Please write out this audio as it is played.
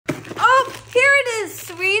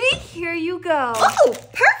here you go. Oh,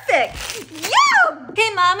 perfect. Yeah.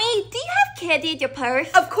 Hey, Mommy, do you have candy in your purse?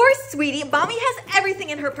 Of course, sweetie. Mommy has everything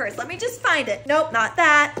in her purse. Let me just find it. Nope, not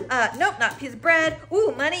that. Nope, not a piece of bread.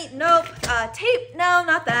 Ooh, money. Nope. Tape. No,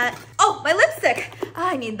 not that. Oh, my lipstick.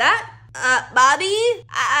 I need that. Bobby,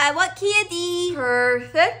 I want candy.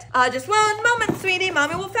 Perfect. Just one moment, sweetie.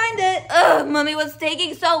 Mommy will find it. Ugh, Mommy, what's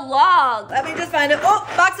taking so long? Let me just find it. Oh,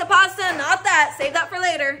 box of pasta. Not that. Save that for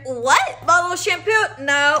later. What? Bottle of shampoo.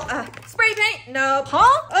 No. Spray paint. Nope.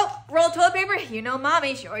 Huh? Oh, roll of toilet paper. You know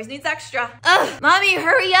Mommy. She always needs extra. Ugh, Mommy,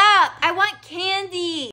 hurry up. I want candy.